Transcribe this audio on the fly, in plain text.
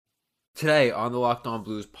Today on the Locked On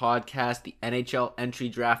Blues podcast, the NHL entry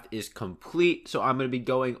draft is complete, so I'm going to be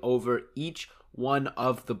going over each one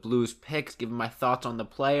of the Blues picks, giving my thoughts on the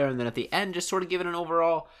player, and then at the end, just sort of giving an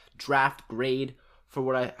overall draft grade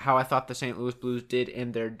for how I thought the St. Louis Blues did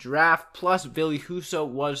in their draft. Plus, Ville Husso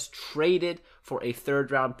was traded for a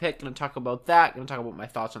third-round pick. Going to talk about that. Going to talk about my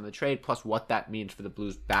thoughts on the trade, plus what that means for the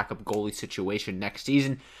Blues' backup goalie situation next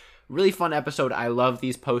season. Really fun episode. I love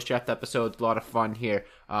these post-draft episodes. A lot of fun here.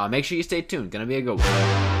 Make sure you stay tuned. Gonna be a good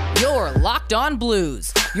one. You're Locked On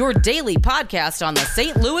Blues, your daily podcast on the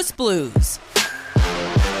St. Louis Blues.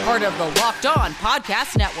 Part of the Locked On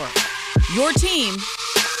Podcast Network. Your team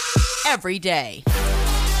every day.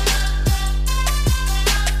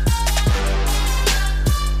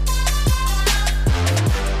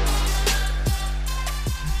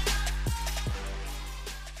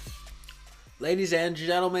 Ladies and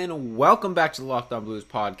gentlemen, welcome back to the Locked On Blues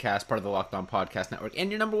podcast, part of the Locked On Podcast Network,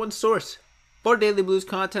 and your number one source for daily Blues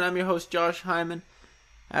content. I'm your host, Josh Hyman,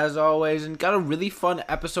 as always, and got a really fun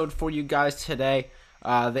episode for you guys today.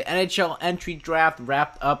 The NHL entry draft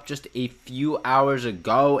wrapped up just a few hours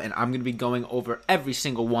ago, and I'm going to be going over every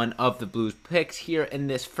single one of the Blues picks here in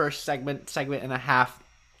this first segment and a half,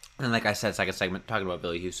 and like I said, second segment, talking about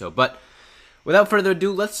Ville Husso. But without further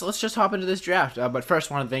ado, let's just hop into this draft. But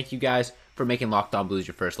first, I want to thank you guys for making Locked On Blues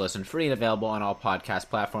your first listen, free and available on all podcast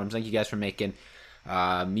platforms. Thank you guys for making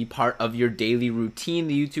me part of your daily routine.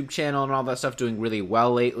 The YouTube channel and all that stuff doing really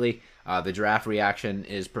well lately. The draft reaction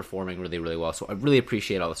is performing really, really well, so I really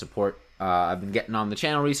appreciate all the support I've been getting on the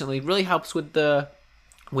channel recently. It really helps with the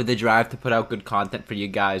drive to put out good content for you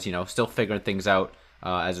guys. You know, still figuring things out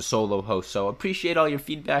as a solo host, so appreciate all your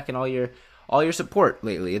feedback and all your support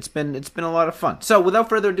lately. It's been a lot of fun. So without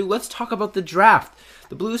further ado, let's talk about the draft.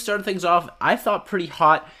 The Blues started things off, I thought, pretty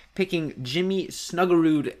hot, picking Jimmy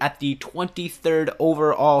Snuggerud at the 23rd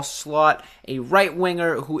overall slot, a right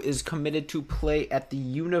winger who is committed to play at the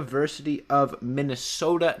University of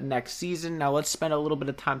Minnesota next season. Now let's spend a little bit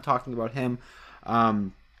of time talking about him.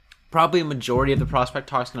 Probably a majority of the prospect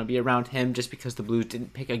talk is going to be around him just because the Blues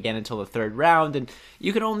didn't pick again until the third round, and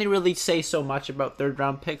you can only really say so much about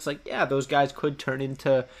third-round picks. Like, yeah, those guys could turn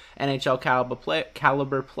into NHL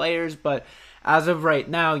caliber players, but as of right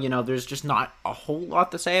now, you know, there's just not a whole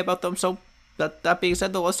lot to say about them. So that being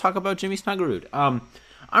said, though, let's talk about Jimmy Snuggerud.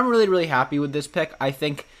 I'm really, really happy with this pick. I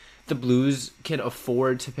think the Blues can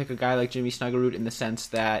afford to pick a guy like Jimmy Snuggerud in the sense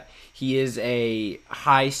that he is a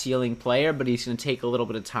high-ceiling player, but he's going to take a little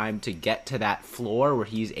bit of time to get to that floor where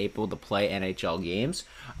he's able to play NHL games.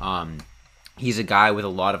 He's a guy with a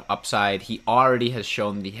lot of upside. He already has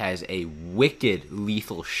shown that he has a wicked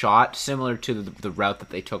lethal shot, similar to the route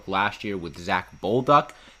that they took last year with Zach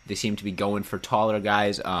Bolduc. They seem to be going for taller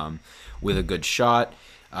guys with a good shot.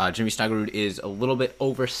 Jimmy Snuggerud is a little bit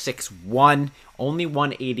over 6'1", only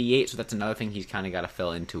 188, so that's another thing he's kind of got to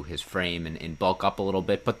fill into his frame and bulk up a little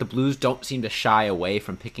bit. But the Blues don't seem to shy away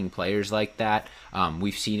from picking players like that.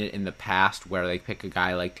 We've seen it in the past where they pick a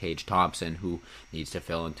guy like Tage Thompson who needs to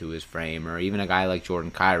fill into his frame, or even a guy like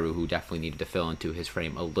Jordan Kyrou who definitely needed to fill into his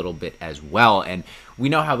frame a little bit as well. And we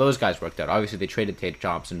know how those guys worked out. Obviously, they traded Tage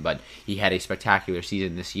Thompson, but he had a spectacular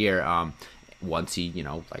season this year. Once he, you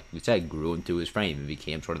know, like we said, grew into his frame and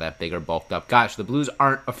became sort of that bigger, bulked up guy. So the Blues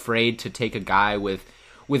aren't afraid to take a guy with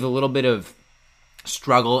a little bit of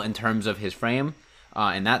struggle in terms of his frame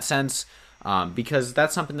in that sense, because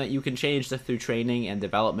that's something that you can change through training and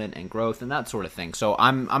development and growth and that sort of thing. So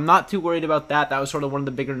I'm not too worried about that. That was sort of one of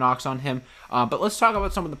the bigger knocks on him. But let's talk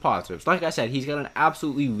about some of the positives. Like I said, he's got an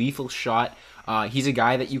absolutely lethal shot. He's a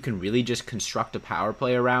guy that you can really just construct a power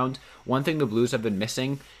play around. One thing the Blues have been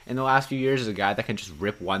missing in the last few years is a guy that can just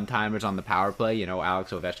rip one-timers on the power play, you know, Alex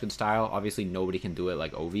Ovechkin style. Obviously, nobody can do it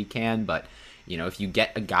like Ovi can, but, you know, if you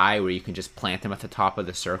get a guy where you can just plant him at the top of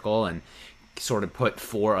the circle and sort of put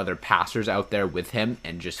four other passers out there with him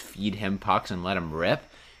and just feed him pucks and let him rip,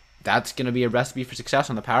 that's going to be a recipe for success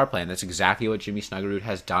on the power play, and that's exactly what Jimmy Snuggerud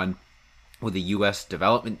has done with the U.S.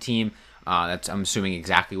 development team. That's, I'm assuming,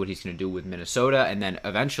 exactly what he's going to do with Minnesota, and then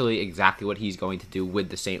eventually exactly what he's going to do with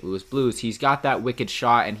the St. Louis Blues. He's got that wicked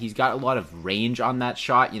shot, and he's got a lot of range on that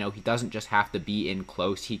shot. You know, he doesn't just have to be in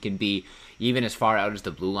close. He can be even as far out as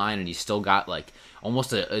the blue line, and he's still got like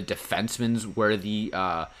almost a defenseman's worthy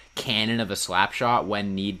cannon of a slap shot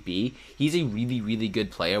when need be. He's a really, really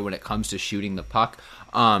good player when it comes to shooting the puck.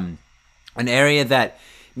 An area that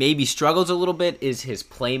maybe struggles a little bit is his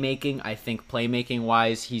playmaking. I think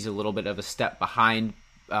playmaking-wise, he's a little bit of a step behind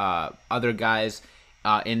other guys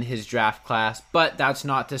in his draft class, but that's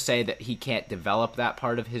not to say that he can't develop that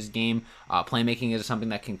part of his game. Playmaking is something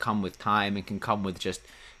that can come with time and can come with just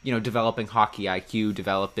developing hockey IQ,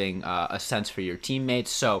 developing a sense for your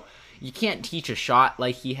teammates. So you can't teach a shot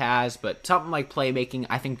like he has, but something like playmaking,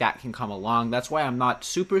 I think that can come along. That's why I'm not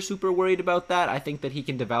super, super worried about that. I think that he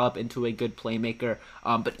can develop into a good playmaker.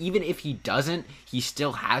 But even if he doesn't, he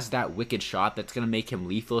still has that wicked shot that's going to make him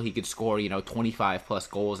lethal. He could score, 25 plus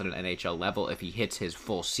goals at an NHL level if he hits his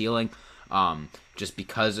full ceiling. Just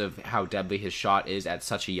because of how deadly his shot is at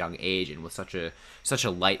such a young age and with such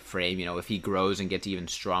a light frame. If he grows and gets even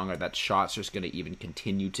stronger, that shot's just going to even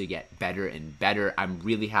continue to get better and better. I'm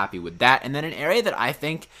really happy with that. And then an area that I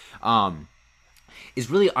think is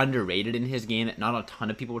really underrated in his game that not a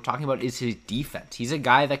ton of people were talking about is his defense. He's a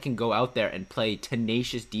guy that can go out there and play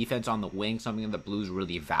tenacious defense on the wing, something that the Blues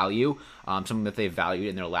really value, something that they valued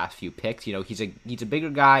in their last few picks. He's a bigger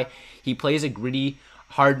guy. He plays a gritty,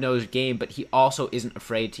 hard-nosed game, but he also isn't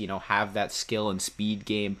afraid to, have that skill and speed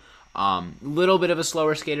game. Little bit of a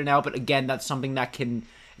slower skater now, but again, that's something that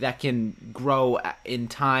can grow in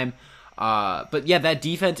time. But yeah, that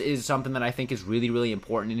defense is something that I think is really, really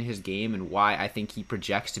important in his game and why I think he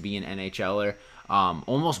projects to be an NHLer.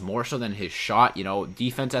 Almost more so than his shot.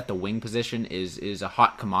 Defense at the wing position is a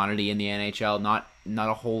hot commodity in the NHL. Not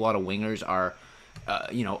a whole lot of wingers are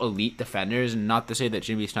elite defenders, and not to say that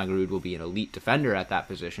Jimmy Snuggerud will be an elite defender at that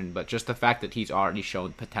position, but just the fact that he's already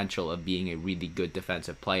shown potential of being a really good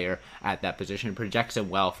defensive player at that position projects him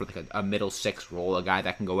well for like a middle six role, a guy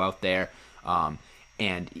that can go out there,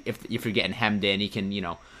 and if you're getting hemmed in, he can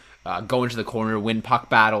go into the corner, win puck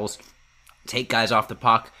battles, take guys off the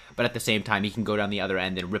puck, but at the same time he can go down the other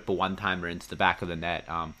end and rip a one-timer into the back of the net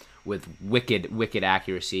with wicked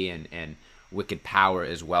accuracy and wicked power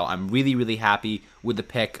as well. I'm really, really happy with the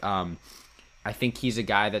pick. I think he's a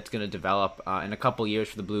guy that's going to develop in a couple years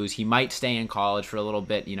for the Blues. He might stay in college for a little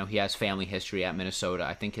bit. He has family history at Minnesota.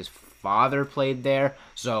 I think his father played there,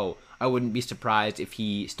 so I wouldn't be surprised if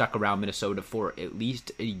he stuck around Minnesota for at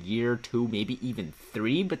least a year, 2, maybe even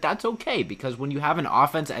 3, but that's okay, because when you have an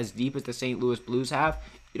offense as deep as the St. Louis Blues have,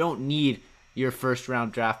 you don't need your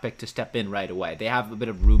first-round draft pick to step in right away. They have a bit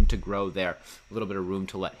of room to grow there, a little bit of room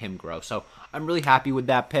to let him grow. So I'm really happy with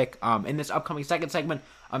that pick. In this upcoming second segment,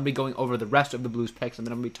 I'm going to be going over the rest of the Blues picks, and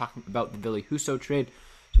then I'm going to be talking about the Ville Husso trade.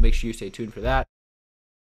 So make sure you stay tuned for that.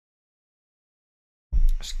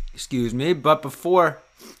 Excuse me, but before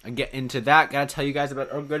I get into that, gotta tell you guys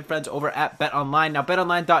about our good friends over at BetOnline. Now,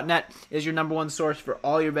 BetOnline.net is your number one source for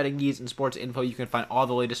all your betting needs and sports info. You can find all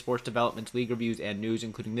the latest sports developments, league reviews, and news,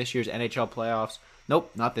 including this year's NHL playoffs.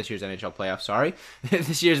 Nope, not this year's NHL playoffs, sorry.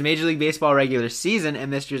 This year's Major League Baseball regular season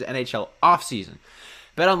and this year's NHL offseason.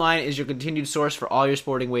 BetOnline is your continued source for all your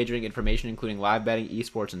sporting wagering information, including live betting,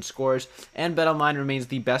 esports, and scores. And BetOnline remains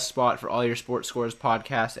the best spot for all your sports scores,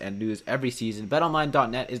 podcasts, and news every season.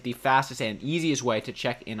 BetOnline.net is the fastest and easiest way to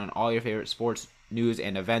check in on all your favorite sports, news,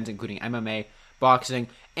 and events, including MMA, boxing,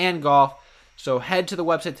 and golf. So head to the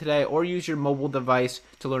website today or use your mobile device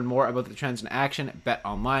to learn more about the trends in action.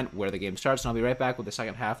 BetOnline, where the game starts. And I'll be right back with the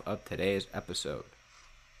second half of today's episode.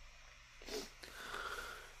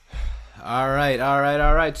 All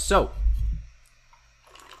right. So,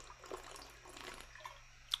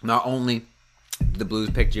 not only did the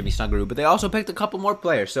Blues pick Jimmy Snuggerud, but they also picked a couple more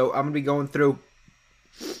players. So, I'm going to be going through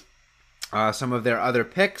some of their other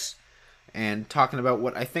picks and talking about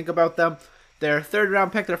what I think about them. Their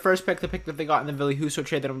third-round pick, their first pick, the pick that they got in the Ville Husso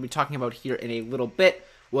trade that I'm going to be talking about here in a little bit,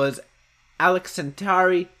 was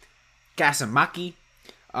Aleksantari Kasamaki.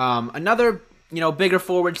 Another, bigger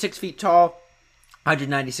forward, 6 feet tall,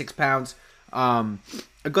 196 pounds. A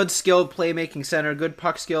good skilled playmaking center, good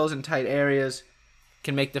puck skills in tight areas,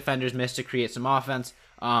 can make defenders miss to create some offense.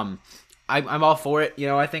 I'm all for it.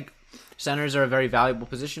 I think centers are a very valuable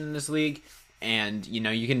position in this league, and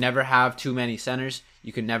you can never have too many centers.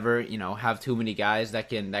 You can never have too many guys that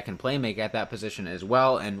can play make at that position as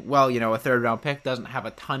well. And a third round pick doesn't have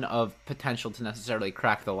a ton of potential to necessarily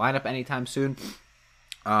crack the lineup anytime soon.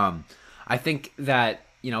 I think that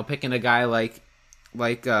picking a guy like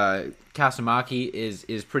Kasamaki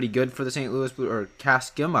is pretty good for the St. Louis Blues, or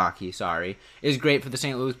Kaskimaki, sorry, is great for the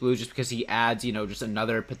St. Louis Blues just because he adds, just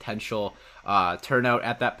another potential turnout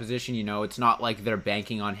at that position. It's not like they're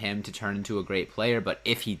banking on him to turn into a great player, but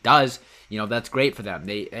if he does, that's great for them.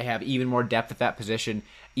 They have even more depth at that position,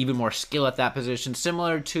 even more skill at that position.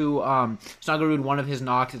 Similar to Snuggerud, one of his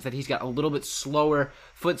knocks is that he's got a little bit slower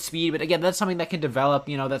foot speed, but again, that's something that can develop,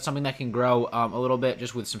 that's something that can grow a little bit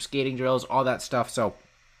just with some skating drills, all that stuff. So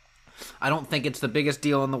I don't think it's the biggest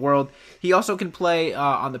deal in the world. He also can play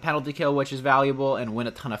on the penalty kill, which is valuable, and win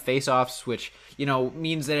a ton of face-offs, which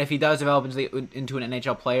means that if he does develop into an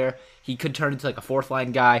NHL player, he could turn into like a fourth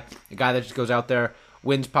line guy, a guy that just goes out there,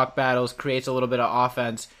 wins puck battles, creates a little bit of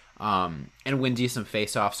offense, and wins you some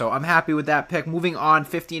face-offs. So I'm happy with that pick. Moving on,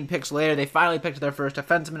 15 picks later, they finally picked their first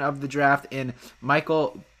defenseman of the draft in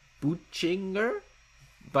Michael Buchinger?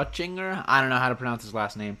 I don't know how to pronounce his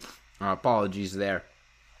last name. Apologies there.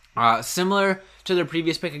 Similar to their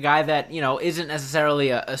previous pick, a guy that, isn't necessarily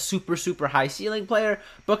a super, super high ceiling player,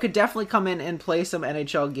 but could definitely come in and play some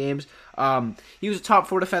NHL games. He was a top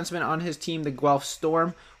 4 defenseman on his team, the Guelph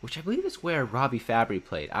Storm, which I believe is where Robbie Fabry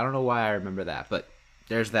played. I don't know why I remember that, but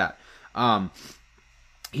there's that.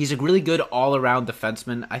 He's a really good all-around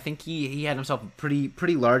defenseman. I think he had himself a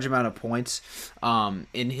pretty large amount of points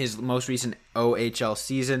in his most recent OHL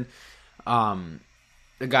season. A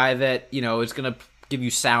guy that, is going to give you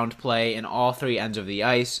sound play in all 3 ends of the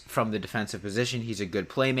ice from the defensive position. He's a good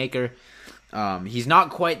playmaker. He's not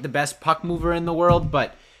quite the best puck mover in the world,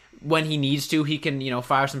 but when he needs to, he can,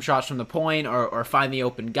 fire some shots from the point or find the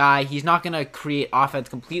open guy. He's not going to create offense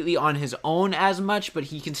completely on his own as much, but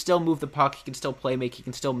he can still move the puck. He can still play make. He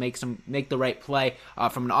can still make the right play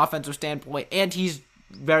from an offensive standpoint, and he's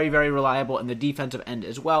very, very reliable in the defensive end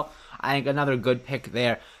as well. I think another good pick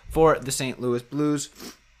there for the St. Louis Blues.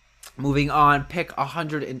 Moving on, pick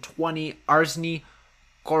 120, Arseny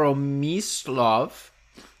Koromislov.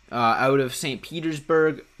 Out of St.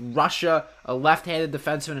 Petersburg, Russia, a left-handed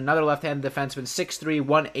defenseman, another left-handed defenseman, 6'3",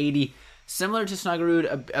 180. Similar to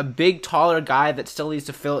Snuggerud, a big, taller guy that still needs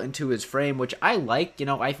to fill into his frame, which I like.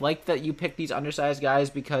 I like that you pick these undersized guys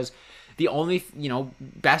because the only,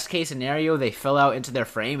 best case scenario, they fill out into their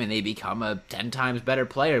frame and they become a 10 times better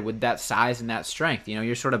player with that size and that strength.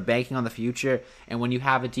 You're sort of banking on the future, and when you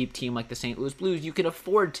have a deep team like the St. Louis Blues, you can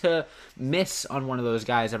afford to miss on one of those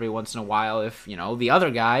guys every once in a while if, the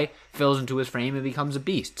other guy fills into his frame and becomes a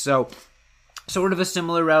beast. So, sort of a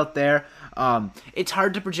similar route there. It's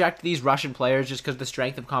hard to project these Russian players just because the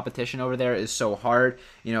strength of competition over there is so hard.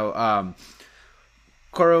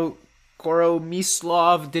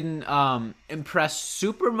 Koromislov didn't impress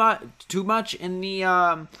too much in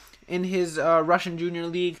his Russian junior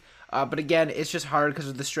league, but again, it's just hard because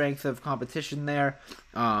of the strength of competition there.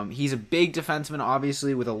 He's a big defenseman,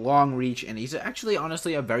 obviously, with a long reach, and he's actually,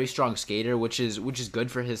 honestly, a very strong skater, which is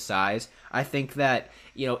good for his size. I think that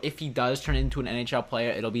if he does turn into an NHL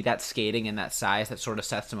player, it'll be that skating and that size that sort of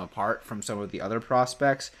sets him apart from some of the other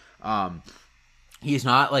prospects. He's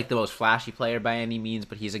not like the most flashy player by any means,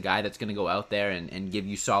 but he's a guy that's going to go out there and give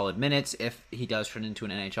you solid minutes. If he does turn into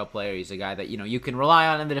an NHL player, he's a guy that, you can rely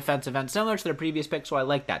on in the defensive end, similar to their previous pick, so I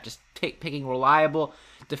like that. Just picking reliable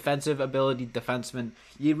defensive ability defensemen.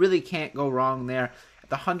 You really can't go wrong there. At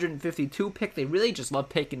the 152 pick, they really just love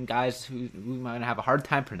picking guys who might have a hard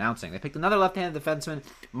time pronouncing. They picked another left-handed defenseman,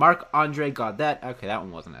 Marc-Andre Gaudet. Okay, that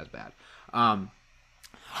one wasn't as bad.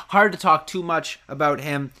 Hard to talk too much about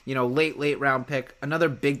him. Late round pick. Another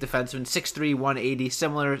big defenseman, 6'3", 180.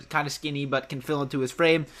 Similar, kind of skinny, but can fill into his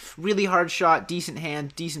frame. Really hard shot, decent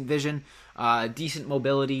hand, decent vision, decent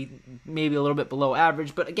mobility, maybe a little bit below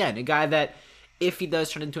average. But again, a guy that, if he does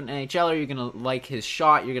turn into an NHLer, you're going to like his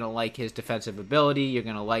shot, you're going to like his defensive ability, you're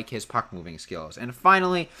going to like his puck-moving skills. And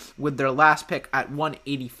finally, with their last pick at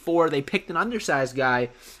 184, they picked an undersized guy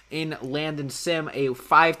in Landon Sim, a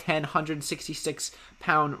 5'10",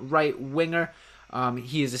 166-pound right winger.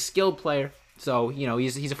 He is a skilled player, so,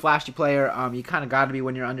 he's a flashy player. You kind of got to be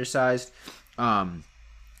when you're undersized.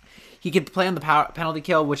 He can play on the penalty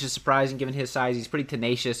kill, which is surprising given his size. He's pretty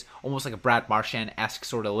tenacious, almost like a Brad Marchand-esque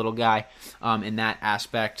sort of little guy in that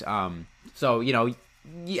aspect. So,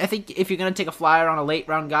 I think if you're going to take a flyer on a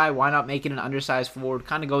late-round guy, why not make it an undersized forward?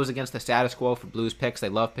 Kind of goes against the status quo for Blues picks. They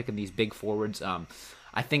love picking these big forwards.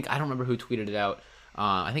 I don't remember who tweeted it out.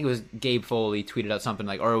 I think it was Gabe Foley tweeted out something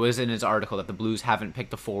or it was in his article that the Blues haven't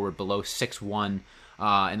picked a forward below 6'1",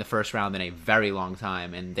 in the first round in a very long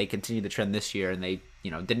time, and they continued the trend this year, and they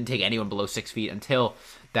didn't take anyone below 6 feet until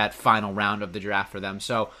that final round of the draft for them.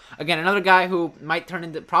 So again, another guy who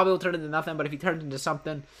probably will turn into nothing, but if he turns into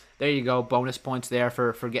something, there you go, bonus points there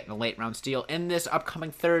for getting a late round steal. In this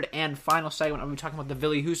upcoming third and final segment, I'm going to be talking about the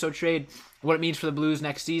Ville Husso trade, what it means for the Blues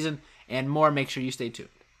next season, and more. Make sure you stay tuned.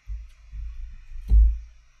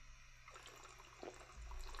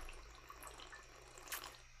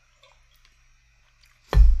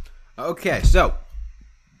 Okay, so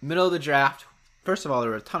middle of the draft. First of all, there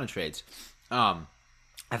were a ton of trades. I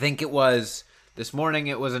think it was this morning.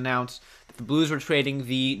 It was announced that the Blues were trading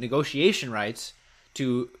the negotiation rights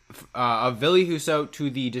of Ville Husso to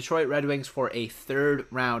the Detroit Red Wings for a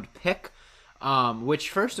third-round pick. Which,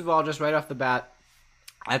 first of all, just right off the bat,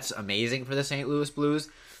 that's amazing for the St. Louis Blues.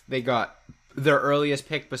 They got their earliest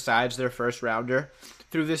pick besides their first rounder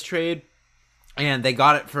through this trade. And they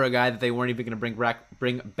got it for a guy that they weren't even going to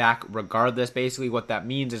bring back regardless. Basically, what that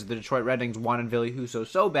means is the Detroit Red Wings wanted Ville Husso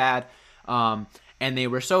so bad, and they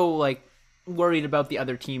were so worried about the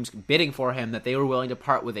other teams bidding for him that they were willing to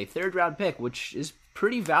part with a third-round pick, which is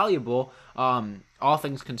pretty valuable, all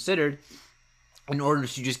things considered, in order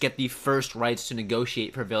to just get the first rights to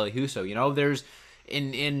negotiate for Ville Husso. There's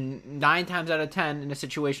in 9 times out of 10 in a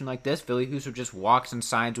situation like this, Ville Husso just walks and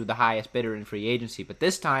signs with the highest bidder in free agency. But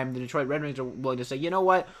this time, the Detroit Red Wings are willing to say, you know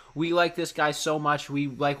what, we like this guy so much, we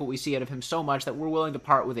like what we see out of him so much that we're willing to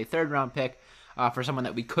part with a third-round pick for someone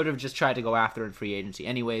that we could have just tried to go after in free agency.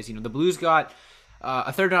 Anyways, the Blues got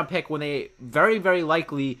a third-round pick when they very, very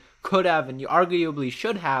likely could have, and you arguably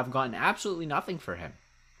should have, gotten absolutely nothing for him.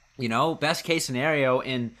 Best case scenario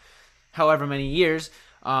in however many years,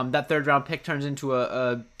 that third-round pick turns into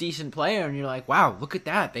a decent player, and you're like, wow, look at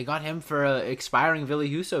that. They got him for an expiring Ville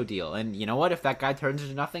Husso deal. And you know what? If that guy turns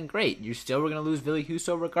into nothing, great. You still were going to lose Ville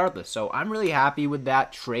Husso regardless. So I'm really happy with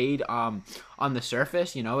that trade on the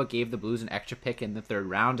surface. It gave the Blues an extra pick in the third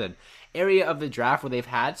round. And area of the draft where they've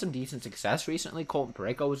had some decent success recently. Colton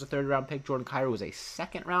Parayko was a third-round pick. Jordan Kyrou was a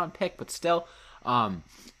second-round pick. But still,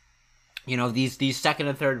 these second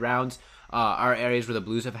and third rounds are areas where the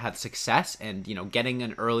Blues have had success, and getting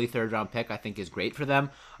an early third-round pick I think is great for them.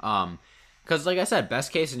 Because, like I said,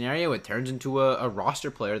 best case scenario, it turns into a roster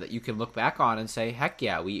player that you can look back on and say, heck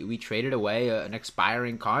yeah, we traded away an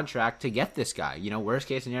expiring contract to get this guy. Worst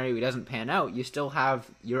case scenario, he doesn't pan out. You still have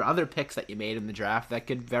your other picks that you made in the draft that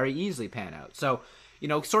could very easily pan out. So,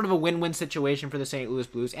 sort of a win-win situation for the St. Louis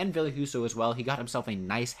Blues and Ville Husso as well. He got himself a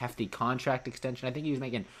nice, hefty contract extension. I think he was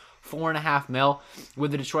making $4.5 million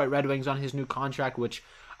with the Detroit Red Wings on his new contract, which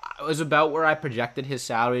was about where I projected his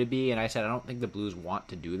salary to be, and I said I don't think the Blues want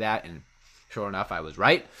to do that, and sure enough, I was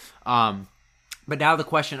right. But now the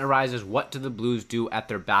question arises, what do the Blues do at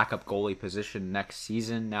their backup goalie position next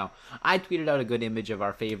season? Now, I tweeted out a good image of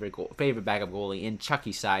our favorite backup goalie in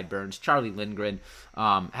Chucky Sideburns. Charlie Lindgren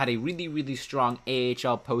had a really, really strong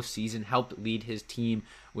AHL postseason, helped lead his team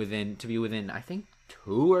within, I think,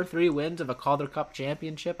 2 or 3 wins of a Calder Cup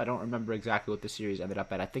championship. I don't remember exactly what the series ended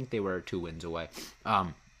up at. I think they were 2 wins away.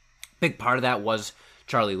 Big part of that was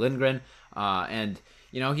Charlie Lindgren, and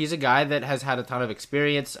he's a guy that has had a ton of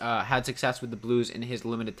experience, had success with the Blues in his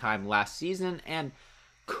limited time last season, and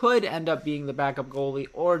could end up being the backup goalie,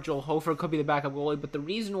 or Joel Hofer could be the backup goalie. But the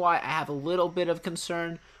reason why I have a little bit of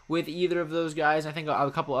concern with either of those guys, I think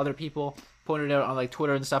a couple other people pointed out on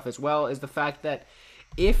Twitter and stuff as well, is the fact that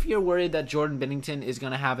if you're worried that Jordan Binnington is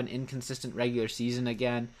going to have an inconsistent regular season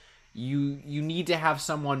again, you need to have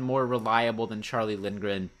someone more reliable than Charlie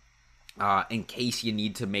Lindgren in case you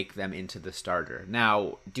need to make them into the starter.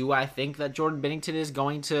 Now, do I think that Jordan Binnington is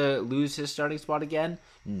going to lose his starting spot again?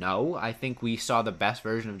 No. I think we saw the best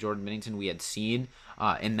version of Jordan Binnington we had seen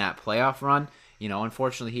in that playoff run.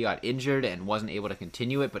 Unfortunately, he got injured and wasn't able to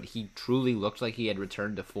continue it, but he truly looked like he had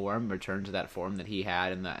returned to that form that he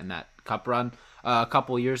had in that cup run a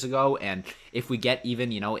couple years ago. And if we get even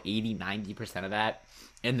 80-90% of that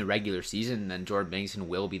in the regular season, then Jordan Binnington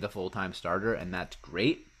will be the full-time starter, and that's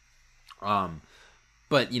great.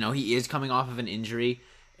 But he is coming off of an injury,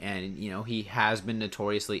 and he has been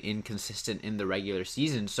notoriously inconsistent in the regular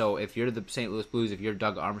season. So if you're the St. Louis Blues, if you're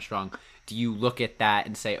Doug Armstrong, do you look at that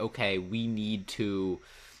and say, okay, we need to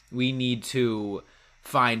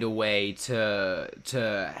find a way to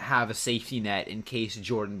have a safety net in case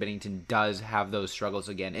Jordan Binnington does have those struggles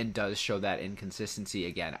again and does show that inconsistency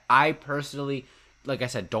again? I personally, like I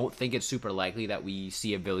said, don't think it's super likely that we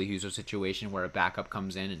see a Ville Husso situation where a backup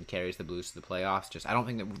comes in and carries the Blues to the playoffs. I don't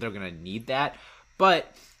think that they're going to need that.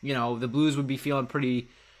 But, the Blues would be feeling pretty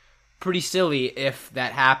silly if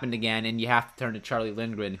that happened again, and you have to turn to Charlie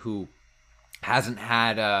Lindgren, who hasn't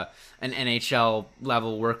had an NHL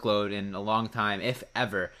level workload in a long time, if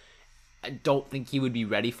ever. I don't think he would be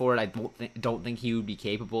ready for it. I don't think he would be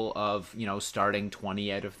capable of, starting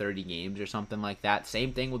 20 out of 30 games or something like that.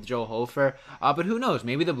 Same thing with Joe Hofer. But who knows?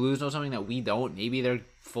 Maybe the Blues know something that we don't. Maybe they're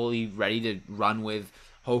fully ready to run with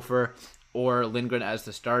Hofer or Lindgren as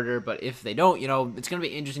the starter. But if they don't, it's going to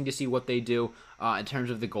be interesting to see what they do in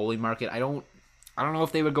terms of the goalie market. I don't know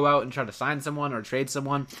if they would go out and try to sign someone or trade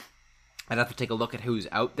someone. I'd have to take a look at who's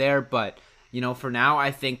out there, but for now,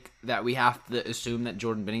 I think that we have to assume that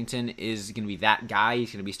Jordan Binnington is going to be that guy.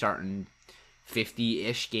 He's going to be starting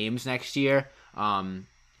 50-ish games next year. And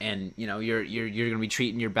you're going to be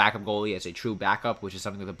treating your backup goalie as a true backup, which is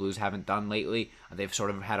something that the Blues haven't done lately. They've sort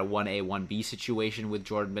of had a 1A, 1B situation with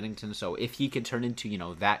Jordan Binnington. So if he can turn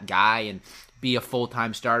into, that guy and be a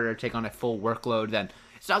full-time starter, take on a full workload, then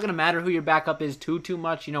it's not going to matter who your backup is too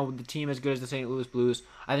much. With the team as good as the St. Louis Blues,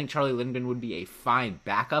 I think Charlie Lindgren would be a fine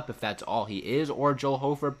backup if that's all he is, or Joel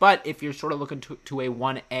Hofer. But if you're sort of looking to a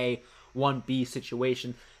 1A, 1B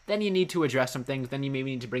situation, then you need to address some things. Then you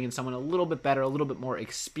maybe need to bring in someone a little bit better, a little bit more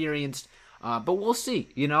experienced. But we'll see,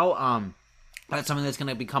 That's something that's going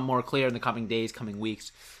to become more clear in the coming days, coming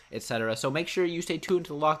weeks, etc. So make sure you stay tuned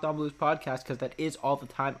to the Locked On Blues podcast, because that is all the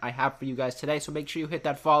time I have for you guys today. So make sure you hit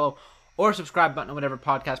that follow or subscribe button on whatever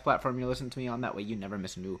podcast platform you're listening to me on. That way you never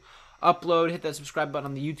miss a new upload. Hit that subscribe button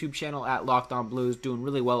on the YouTube channel at Locked On Blues. Doing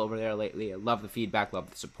really well over there lately. I love the feedback,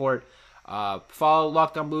 love the support. Follow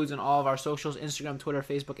Locked On Blues on all of our socials, Instagram, Twitter,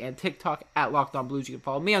 Facebook, and TikTok at Locked On Blues. You can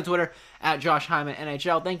follow me on Twitter at Josh Hyman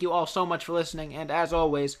NHL. Thank you all so much for listening, and as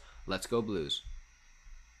always, let's go Blues.